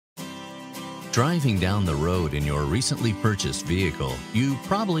Driving down the road in your recently purchased vehicle, you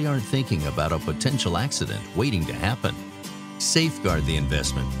probably aren't thinking about a potential accident waiting to happen. Safeguard the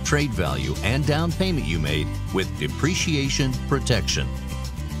investment, trade value, and down payment you made with Depreciation Protection.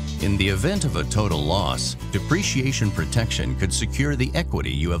 In the event of a total loss, Depreciation Protection could secure the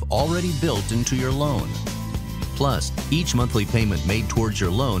equity you have already built into your loan. Plus, each monthly payment made towards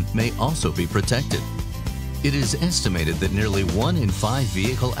your loan may also be protected. It is estimated that nearly 1 in 5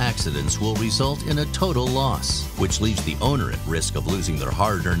 vehicle accidents will result in a total loss, which leaves the owner at risk of losing their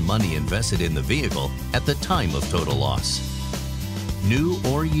hard-earned money invested in the vehicle at the time of total loss. New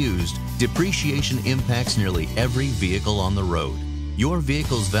or used, depreciation impacts nearly every vehicle on the road. Your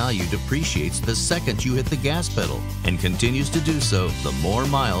vehicle's value depreciates the second you hit the gas pedal and continues to do so the more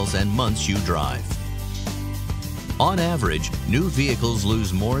miles and months you drive. On average, new vehicles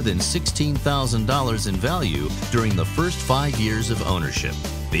lose more than $16,000 in value during the first 5 years of ownership.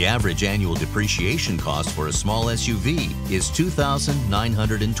 The average annual depreciation cost for a small SUV is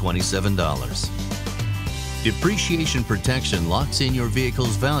 $2,927. Depreciation Protection locks in your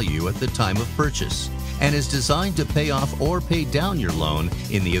vehicle's value at the time of purchase and is designed to pay off or pay down your loan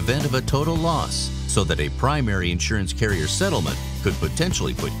in the event of a total loss, so that a primary insurance carrier settlement could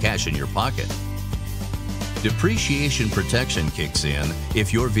potentially put cash in your pocket. Depreciation Protection kicks in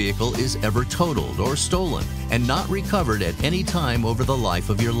if your vehicle is ever totaled or stolen and not recovered at any time over the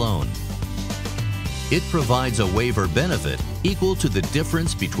life of your loan. It provides a waiver benefit equal to the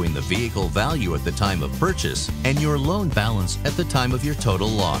difference between the vehicle value at the time of purchase and your loan balance at the time of your total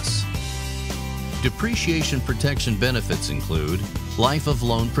loss. Depreciation Protection benefits include life of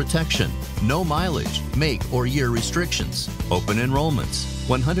loan protection, no mileage, make or year restrictions, open enrollments,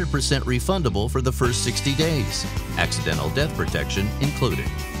 100% refundable for the first 60 days, accidental death protection included.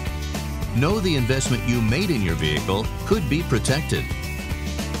 Know the investment you made in your vehicle could be protected.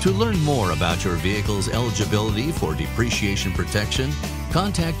 To learn more about your vehicle's eligibility for depreciation protection,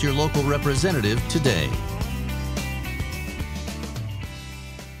 contact your local representative today.